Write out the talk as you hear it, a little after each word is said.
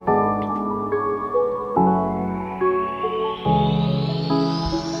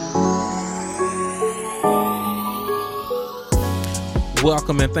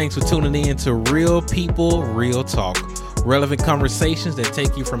welcome, and thanks for tuning in to Real People, Real Talk. Relevant conversations that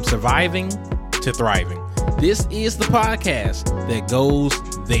take you from surviving to thriving. This is the podcast that goes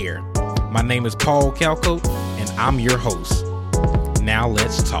there. My name is Paul Calcote, and I'm your host. Now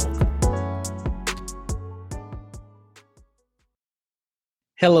let's talk.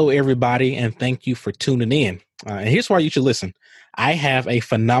 Hello, everybody, and thank you for tuning in. And here's why you should listen. I have a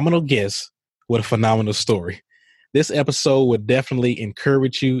phenomenal guest with a phenomenal story. This episode would definitely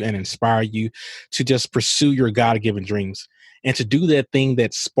encourage you and inspire you to just pursue your God-given dreams and to do that thing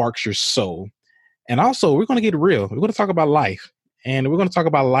that sparks your soul. And also, we're going to get real. We're going to talk about life. And we're going to talk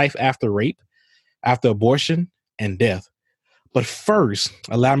about life after rape, after abortion, and death. But first,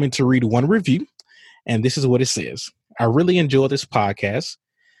 allow me to read one review. And this is what it says. I really enjoy this podcast.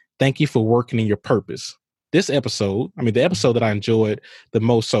 Thank you for working in your purpose. This episode, the episode that I enjoyed the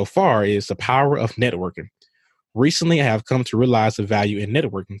most so far is the power of networking. Recently, I have come to realize the value in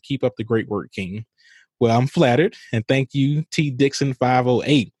networking. Keep up the great work, King. Well, I'm flattered, and thank you, T. Dixon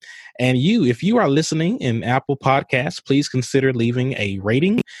 508. And you, if you are listening in Apple Podcasts, please consider leaving a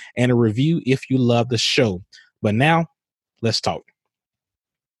rating and a review if you love the show. But now, let's talk.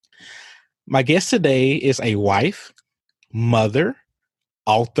 My guest today is a wife, mother,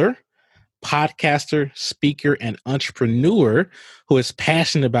 author, podcaster, speaker, and entrepreneur who is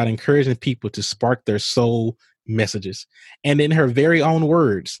passionate about encouraging people to spark their soul messages. And in her very own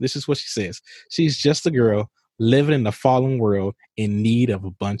words, this is what she says. She's just a girl living in a fallen world in need of a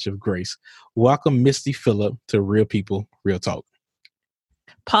bunch of grace. Welcome, Misty Phillip, to Real People, Real Talk.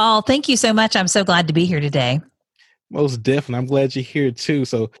 Paul, thank you so much. I'm so glad to be here today. Most definitely. I'm glad you're here too.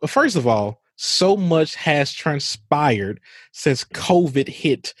 So first of all, so much has transpired since COVID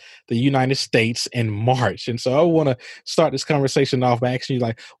hit the United States in March. And so I want to start this conversation off by asking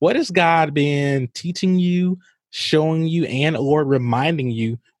you, what has God been teaching you, showing you, and or reminding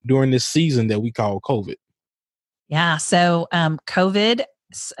you during this season that we call COVID? Yeah. So COVID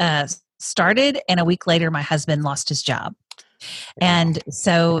started, and a week later, my husband lost his job. And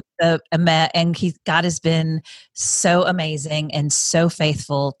so God has been so amazing and so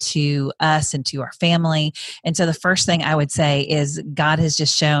faithful to us and to our family. And so the first thing I would say is God has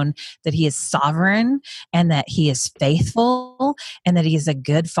just shown that He is sovereign and that He is faithful and that He is a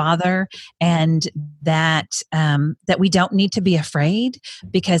good Father, and that we don't need to be afraid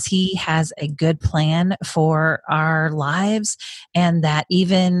because He has a good plan for our lives, and that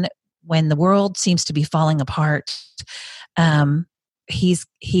even when the world seems to be falling apart,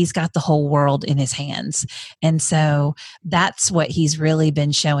 he's got the whole world in His hands. And so that's what He's really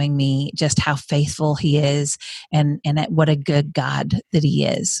been showing me, just how faithful He is and what a good God that He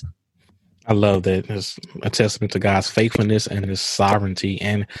is. I love that. It's a testament to God's faithfulness and His sovereignty.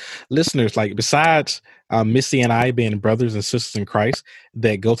 And listeners, besides Misty and I being brothers and sisters in Christ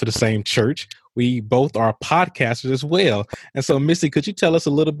that go to the same church, we both are podcasters as well. And so, Misty, could you tell us a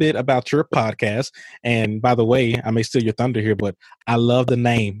little bit about your podcast? And by the way, I may steal your thunder here, but I love the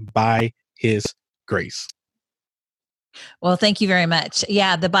name, By His Grace. Well, thank you very much.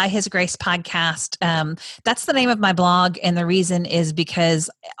 Yeah, the By His Grace podcast, that's the name of my blog. And the reason is because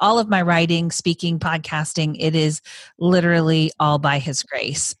all of my writing, speaking, podcasting, it is literally all by His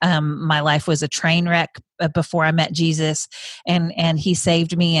grace. My life was a train wreck before I met Jesus, and He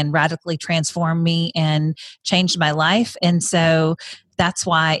saved me and radically transformed me and changed my life. And so that's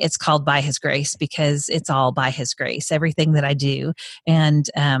why it's called By His Grace, because it's all by His grace, everything that I do. And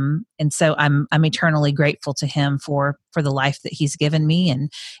so I'm eternally grateful to Him for the life that He's given me.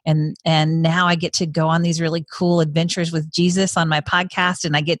 And now I get to go on these really cool adventures with Jesus on my podcast,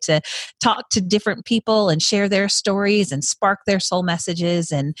 and I get to talk to different people and share their stories and spark their soul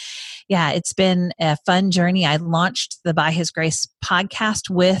messages. And yeah, it's been a fun journey. I launched the By His Grace podcast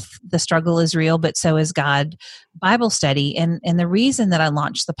with The Struggle is Real, but So is God Bible study. And the reason that I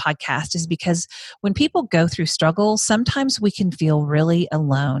launched the podcast is because when people go through struggle, sometimes we can feel really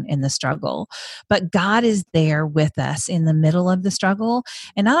alone in the struggle, but God is there with us in the middle of the struggle.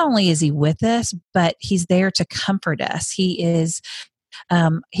 And not only is He with us, but He's there to comfort us. He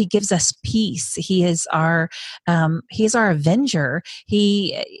gives us peace. He is our avenger.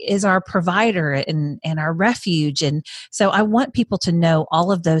 He is our provider and our refuge. And so I want people to know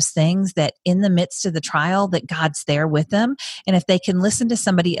all of those things, that in the midst of the trial, that God's there with them. And if they can listen to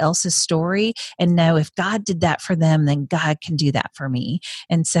somebody else's story and know if God did that for them, then God can do that for me.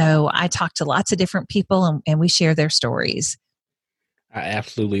 And so I talk to lots of different people, and we share their stories. I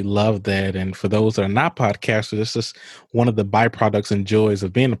absolutely love that. And for those that are not podcasters, this is one of the byproducts and joys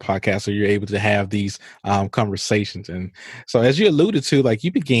of being a podcaster. You're able to have these conversations. And so, as you alluded to, like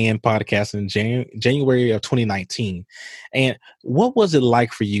you began podcasting in January of 2019. And what was it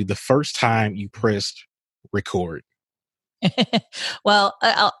like for you the first time you pressed record? Well,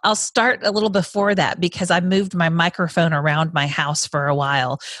 I'll start a little before that because I moved my microphone around my house for a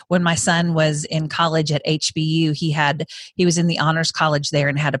while. When my son was in college at HBU, he was in the honors college there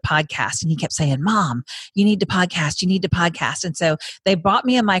and had a podcast, and he kept saying, "Mom, you need to podcast, you need to podcast." And so they bought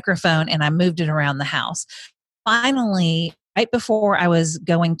me a microphone, and I moved it around the house. Finally, right before I was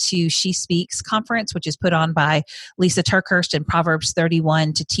going to She Speaks conference, which is put on by Lisa Turkhurst in Proverbs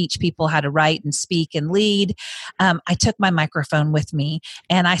 31 to teach people how to write and speak and lead, I took my microphone with me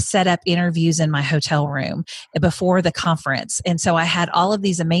and I set up interviews in my hotel room before the conference. And so I had all of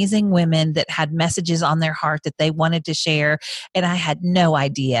these amazing women that had messages on their heart that they wanted to share. And I had no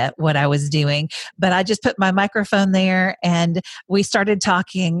idea what I was doing, but I just put my microphone there and we started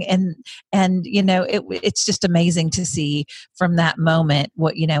talking, and it's just amazing to see from that moment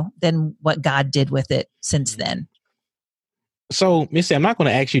then what God did with it since then. So, Missy, I'm not going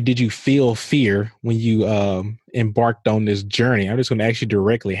to ask you, did you feel fear when you embarked on this journey? I'm just going to ask you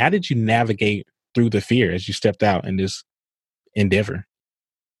directly, how did you navigate through the fear as you stepped out in this endeavor?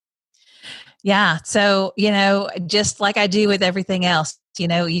 Yeah. So, just like I do with everything else,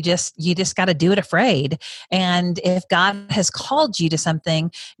 you just got to do it afraid. And if God has called you to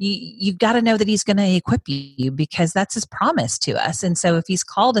something, you've got to know that he's going to equip you, because that's his promise to us. And so if he's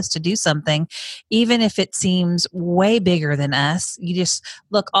called us to do something, even if it seems way bigger than us, you just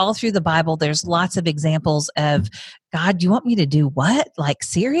look all through the Bible. There's lots of examples of, God, you want me to do what? Like,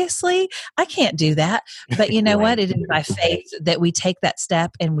 seriously? I can't do that. But you know Right. what? It is by faith that we take that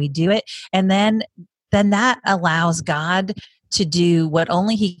step and we do it. And then that allows God to do what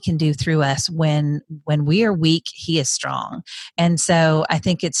only he can do through us. When we are weak, he is strong. And so I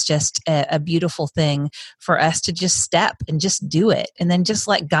think it's just a beautiful thing for us to just step and just do it, and then just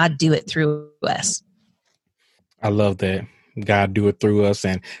let God do it through us. I love that. God do it through us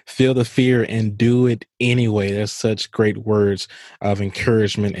and feel the fear and do it anyway. That's such great words of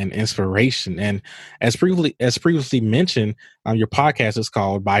encouragement and inspiration. And as previously mentioned, your podcast is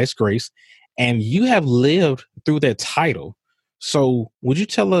called By His Grace, and you have lived through that title. So, would you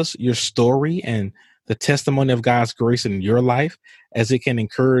tell us your story and the testimony of God's grace in your life, as it can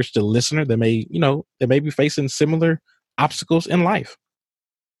encourage the listener that may be facing similar obstacles in life?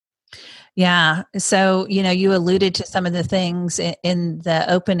 Yeah. So, you alluded to some of the things in the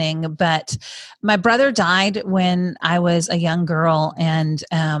opening, but my brother died when I was a young girl, and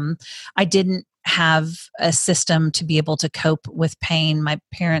I didn't have a system to be able to cope with pain. My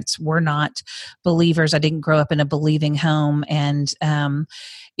parents were not believers. I didn't grow up in a believing home, and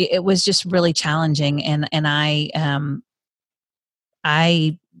it was just really challenging. And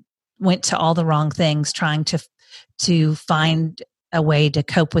I went to all the wrong things trying to find a way to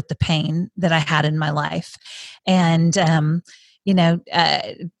cope with the pain that I had in my life. And, you know, uh,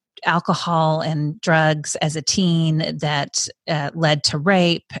 alcohol and drugs as a teen that led to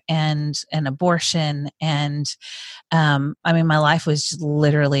rape and abortion. And my life was just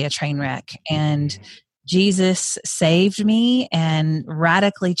literally a train wreck. And Jesus saved me and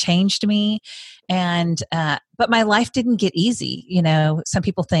radically changed me. And, but my life didn't get easy. Some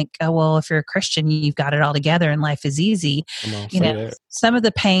people think, oh, well, if you're a Christian, you've got it all together and life is easy. Come on, say that. Some of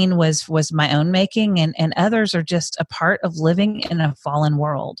the pain was my own making, and others are just a part of living in a fallen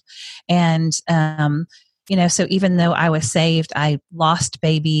world. And, so even though I was saved, I lost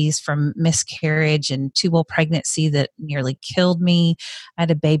babies from miscarriage and tubal pregnancy that nearly killed me. I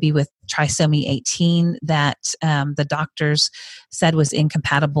had a baby with trisomy 18 that the doctors said was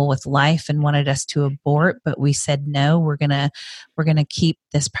incompatible with life and wanted us to abort, but we said no. We're gonna keep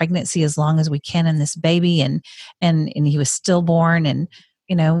this pregnancy as long as we can in this baby, and he was stillborn, and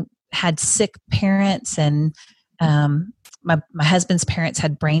had sick parents, and my husband's parents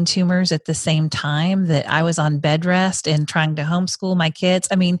had brain tumors at the same time that I was on bed rest and trying to homeschool my kids.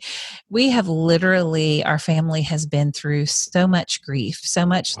 We have literally, our family has been through so much grief, so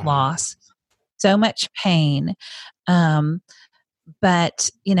much loss, so much pain.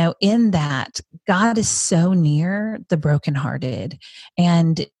 But, in that, God is so near the brokenhearted,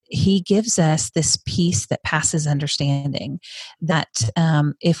 and he gives us this peace that passes understanding, that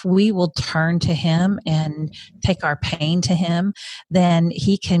if we will turn to him and take our pain to him, then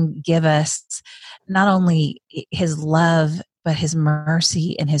he can give us not only his love, but his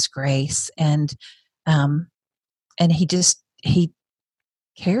mercy and his grace. And he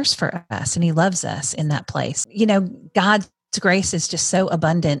cares for us and he loves us in that place. God's grace is just so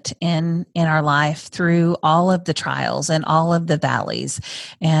abundant in our life through all of the trials and all of the valleys.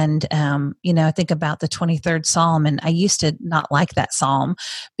 And I think about the 23rd Psalm, and I used to not like that psalm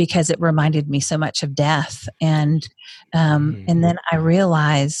because it reminded me so much of death. And then I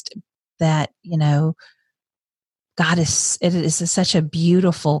realized that it is such a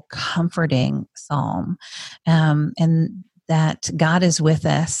beautiful, comforting psalm, and that God is with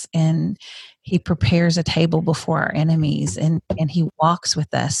us, and He prepares a table before our enemies, and He walks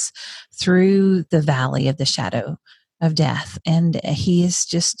with us through the valley of the shadow of death, and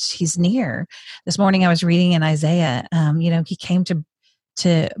He's near. This morning I was reading in Isaiah. He came to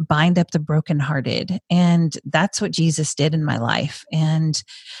bind up the brokenhearted, and that's what Jesus did in my life. And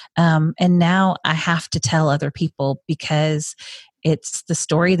now I have to tell other people because it's the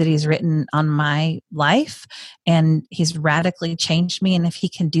story that He's written on my life, and He's radically changed me. And if He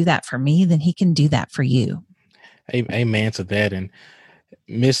can do that for me, then He can do that for you. Amen to that. And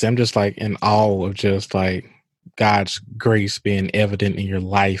Miss, I'm just like in awe of just like God's grace being evident in your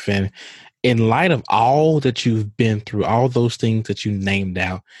life. And in light of all that you've been through, all those things that you named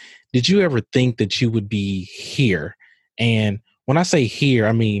out, did you ever think that you would be here? And when I say here,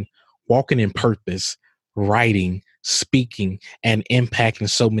 I mean walking in purpose, writing, speaking, and impacting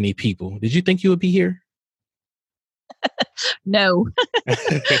so many people. Did you think you would be here? No.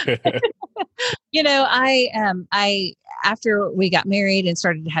 I after we got married and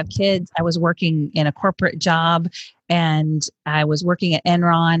started to have kids, I was working in a corporate job, and I was working at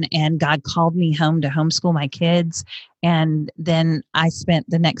Enron, and God called me home to homeschool my kids. And then I spent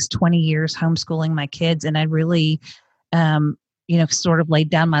the next 20 years homeschooling my kids, and I really, sort of laid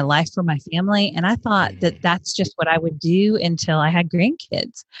down my life for my family. And I thought that that's just what I would do until I had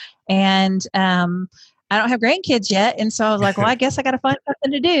grandkids. And I don't have grandkids yet. And so I was like, well, I guess I got to find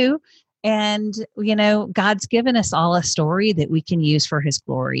something to do. And, God's given us all a story that we can use for His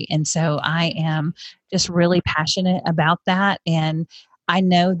glory. And so I am just really passionate about that. And I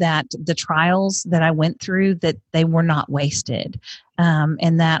know that the trials that I went through, that they were not wasted,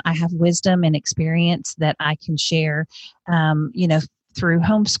 and that I have wisdom and experience that I can share, through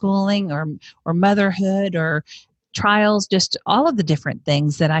homeschooling or motherhood or trials, just all of the different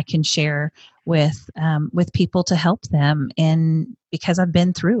things that I can share with people to help them, and because I've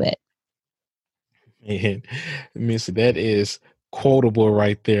been through it. And Missy, that is quotable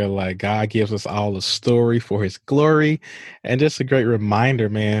right there. Like God gives us all a story for His glory, and just a great reminder,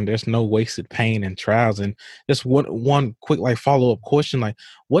 man. There's no wasted pain and trials. And just one quick like follow up question: like,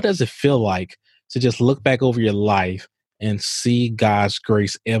 what does it feel like to just look back over your life and see God's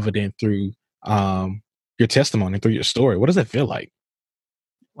grace evident through your testimony, through your story? What does it feel like?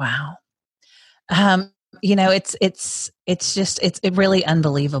 Wow. It's really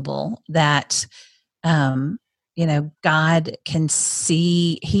unbelievable that God can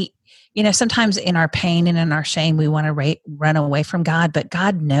see. Sometimes in our pain and in our shame, we want to run away from God, but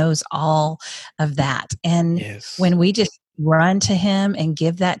God knows all of that. And Yes. when we just run to Him and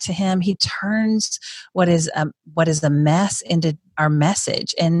give that to Him, He turns what is a mess into our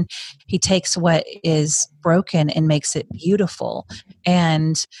message, and He takes what is broken and makes it beautiful.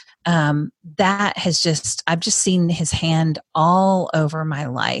 And that I've just seen His hand all over my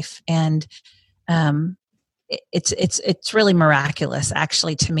life. And it's really miraculous,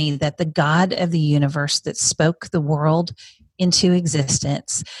 actually, to me, that the God of the universe that spoke the world into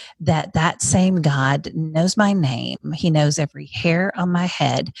existence, that same God knows my name. He knows every hair on my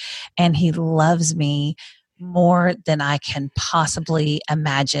head, and He loves me more than I can possibly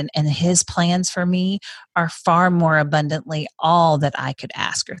imagine. And His plans for me are far more abundantly all that I could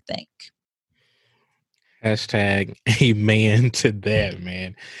ask or think. Hashtag amen to that,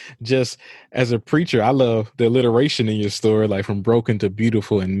 man. Just as a preacher, I love the alliteration in your story, like from broken to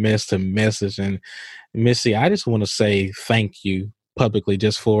beautiful and mess to message. And Missy, I just want to say thank you publicly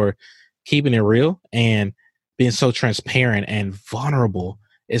just for keeping it real and being so transparent and vulnerable.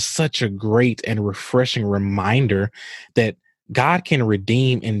 It's such a great and refreshing reminder that God can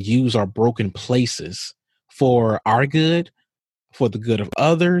redeem and use our broken places for our good, for the good of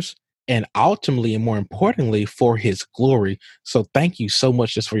others, and ultimately and more importantly for His glory. So thank you so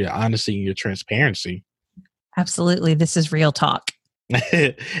much just for your honesty and your transparency. Absolutely. This is real talk.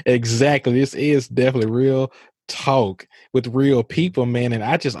 Exactly. This is definitely real talk with real people, man. And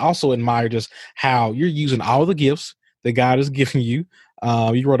I just also admire just how you're using all the gifts that God has given you.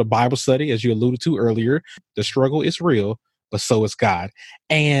 You wrote a Bible study, as you alluded to earlier. The struggle is real, but so is God.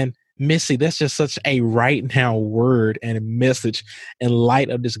 And Missy, that's just such a right now word and a message in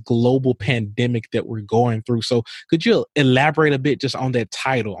light of this global pandemic that we're going through. So could you elaborate a bit just on that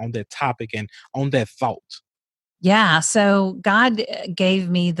title, on that topic, and on that thought? Yeah. So God gave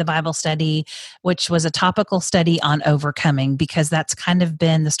me the Bible study, which was a topical study on overcoming, because that's kind of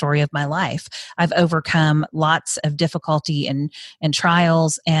been the story of my life. I've overcome lots of difficulty and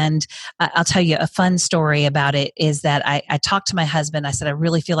trials. And I'll tell you a fun story about it is that I talked to my husband. I said, I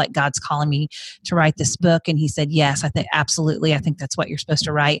really feel like God's calling me to write this book. And he said, yes, I think absolutely. I think that's what you're supposed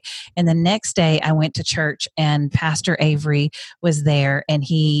to write. And the next day I went to church and Pastor Avery was there, and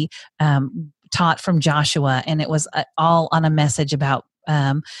he, taught from Joshua, and it was all on a message about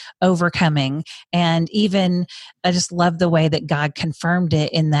overcoming. And even I just love the way that God confirmed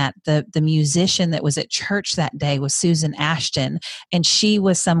it in that the musician that was at church that day was Susan Ashton, and she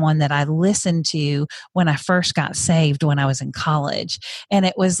was someone that I listened to when I first got saved when I was in college. And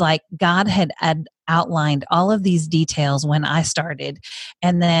it was like God had outlined all of these details when I started.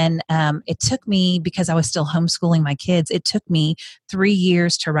 And then it took me, because I was still homeschooling my kids, it took me 3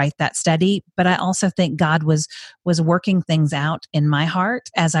 years to write that study. But I also think God was working things out in my heart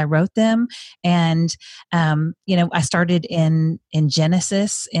as I wrote them. And I started in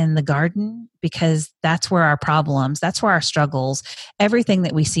Genesis, in the garden, because that's where our problems, that's where our struggles, everything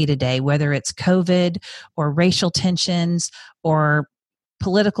that we see today, whether it's COVID or racial tensions or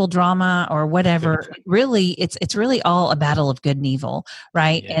political drama or whatever, really it's really all a battle of good and evil,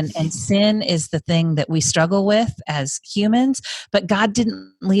 right? Yes. And sin is the thing that we struggle with as humans, but God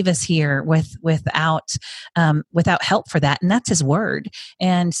didn't leave us here without help for that, and that's his word.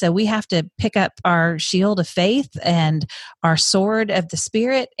 And so we have to pick up our shield of faith and our sword of the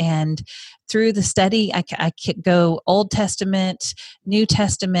spirit, and through the study I could go Old Testament, New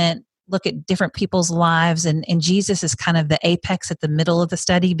Testament, look at different people's lives, and Jesus is kind of the apex at the middle of the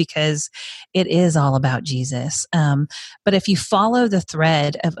study, because it is all about Jesus. But if you follow the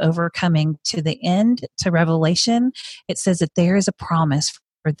thread of overcoming to the end, to Revelation, it says that there is a promise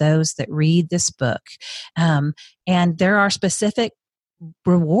for those that read this book. And there are specific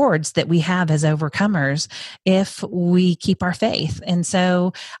rewards that we have as overcomers if we keep our faith. And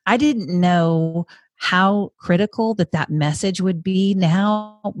so I didn't know how critical that message would be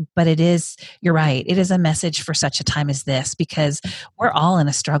now, but it is, you're right, it is a message for such a time as this, because we're all in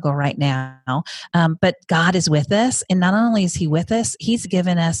a struggle right now. But God is with us, and not only is he with us, he's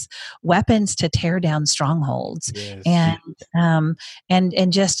given us weapons to tear down strongholds. Yes.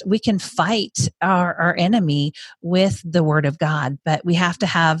 And just we can fight our enemy with the word of God, but we have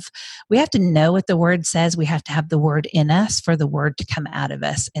to know what the word says. We have to have the word in us for the word to come out of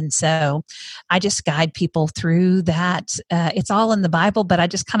us. And so I just guide people through that. It's all in the Bible, but I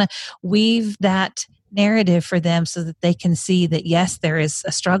just kind of weave that narrative for them so that they can see that yes, there is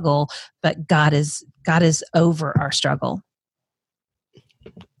a struggle, but God is over our struggle.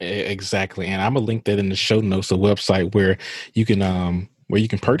 Exactly. And I'm gonna link that in the show notes, a website where you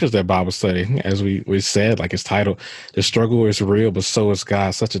can purchase that Bible study. As we said, like it's titled "The Struggle is Real, but So is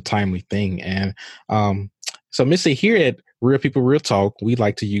God." Such a timely thing. And so Missy, here at Real People Real Talk, we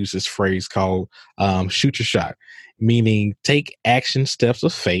like to use this phrase called shoot your shot, meaning take action steps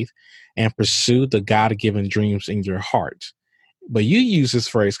of faith and pursue the God-given dreams in your heart. But you use this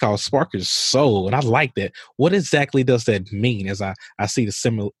phrase called spark your soul, and I like that. What exactly does that mean? As I see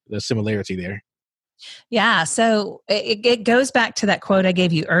the similarity there. Yeah. So it goes back to that quote I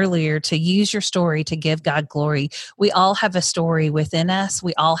gave you earlier, to use your story to give God glory. We all have a story within us.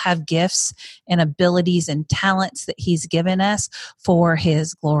 We all have gifts and abilities and talents that he's given us for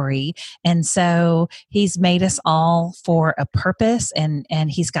his glory. And so he's made us all for a purpose, and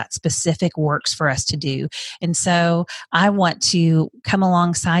he's got specific works for us to do. And so I want to come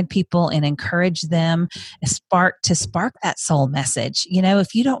alongside people and encourage them, spark that soul message.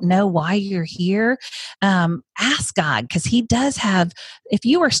 If you don't know why you're here, ask God, because he does have, if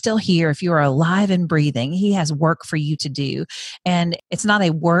you are still here, if you are alive and breathing, he has work for you to do. And it's not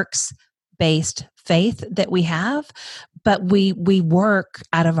a works based faith that we have, but we work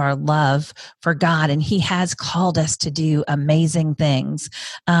out of our love for God, and he has called us to do amazing things.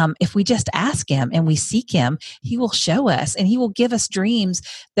 If we just ask him and we seek him, he will show us, and he will give us dreams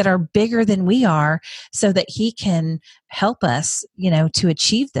that are bigger than we are, so that he can help us, to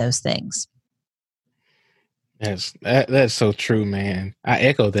achieve those things. That's so true, man. I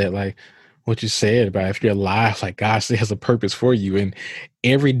echo that, like what you said about if you're alive, like God still has a purpose for you. And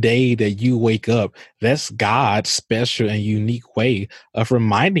every day that you wake up, that's God's special and unique way of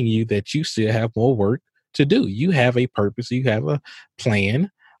reminding you that you still have more work to do. You have a purpose, you have a plan.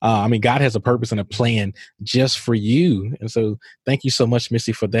 God has a purpose and a plan just for you. And so thank you so much,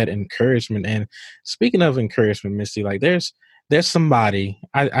 Misty, for that encouragement. And speaking of encouragement, Misty, like there's somebody,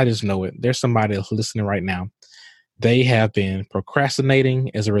 I just know it. There's somebody that's listening right now. They have been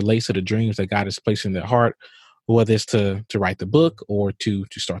procrastinating as it relates to the dreams that God has placed in their heart, whether it's to write the book or to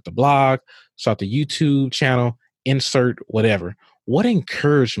start the blog, start the YouTube channel, insert whatever. What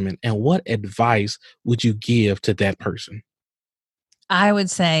encouragement and what advice would you give to that person? I would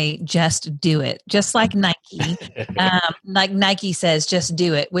say just do it. Just like Nike. Like Nike says, just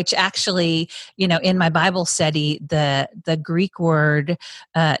do it, which actually, in my Bible study, the Greek word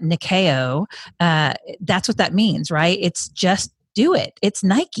Nikeo, that's what that means, right? It's just do it. It's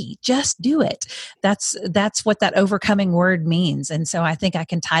Nike. Just do it. That's what that overcoming word means. And so I think I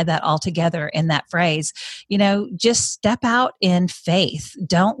can tie that all together in that phrase. Just step out in faith.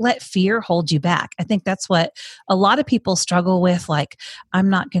 Don't let fear hold you back. I think that's what a lot of people struggle with. Like,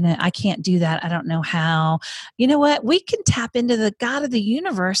 I can't do that. I don't know how. You know what? We can tap into the God of the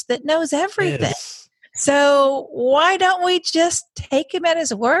universe that knows everything. Yes. So why don't we just take him at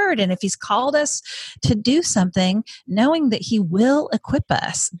his word? And if he's called us to do something, knowing that he will equip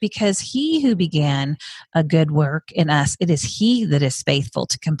us, because he who began a good work in us, it is he that is faithful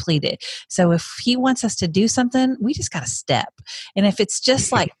to complete it. So if he wants us to do something, we just got to step. And if it's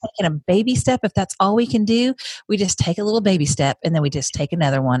just like taking a baby step, if that's all we can do, we just take a little baby step and then we just take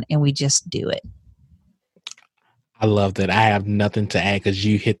another one and we just do it. I love that. I have nothing to add because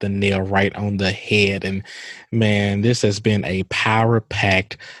you hit the nail right on the head. And man, this has been a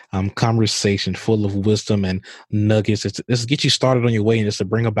power-packed conversation full of wisdom and nuggets. This get you started on your way and just to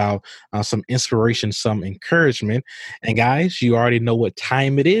bring about some inspiration, some encouragement. And guys, you already know what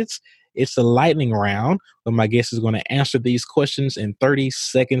time it is. It's the lightning round where my guest is going to answer these questions in 30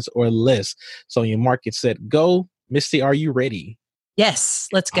 seconds or less. So your mark, get set, go. Misty, are you ready? Yes,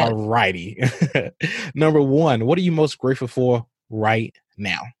 let's go. All righty. Number one, what are you most grateful for right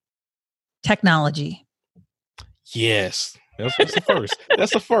now? Technology. Yes. That's the first.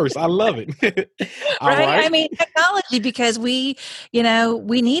 That's the first. I love it. All right? I mean, technology, because we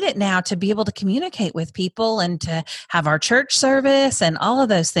need it now to be able to communicate with people and to have our church service and all of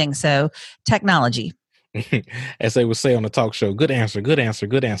those things. So technology. As they would say on the talk show, good answer, good answer,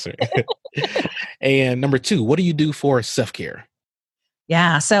 good answer. And number two, what do you do for self-care?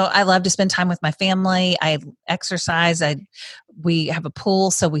 Yeah. So I love to spend time with my family. I exercise. We have a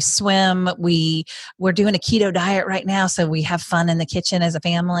pool, so we swim. We're doing a keto diet right now, so we have fun in the kitchen as a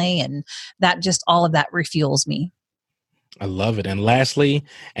family, and all of that refuels me. I love it. And lastly,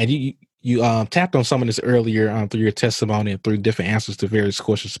 and you tapped on some of this earlier through your testimony and through different answers to various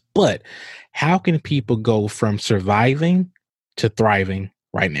questions, but how can people go from surviving to thriving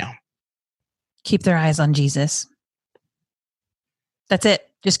right now? Keep their eyes on Jesus. That's it.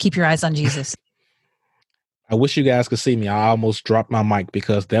 Just keep your eyes on Jesus. I wish you guys could see me. I almost dropped my mic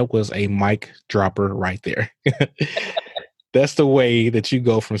because that was a mic dropper right there. That's the way that you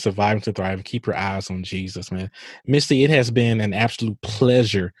go from surviving to thriving. Keep your eyes on Jesus, man. Misty, it has been an absolute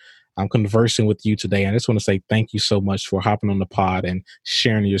pleasure conversing with you today. I just want to say thank you so much for hopping on the pod and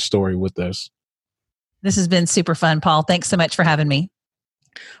sharing your story with us. This has been super fun, Paul. Thanks so much for having me.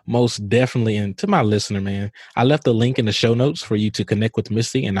 Most definitely. And to my listener, man, I left a link in the show notes for you to connect with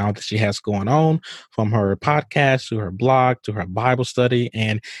Misty and all that she has going on, from her podcast to her blog to her Bible study.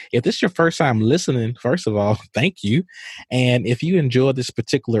 And if this is your first time listening, first of all, thank you. And if you enjoyed this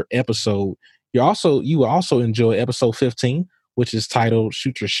particular episode, you will also enjoy episode 15, which is titled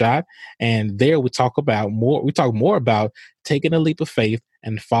Shoot Your Shot. And there we talk more about taking a leap of faith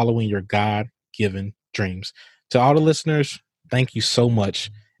and following your God-given dreams. To all the listeners, thank you so much,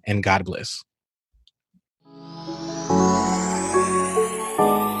 and God bless.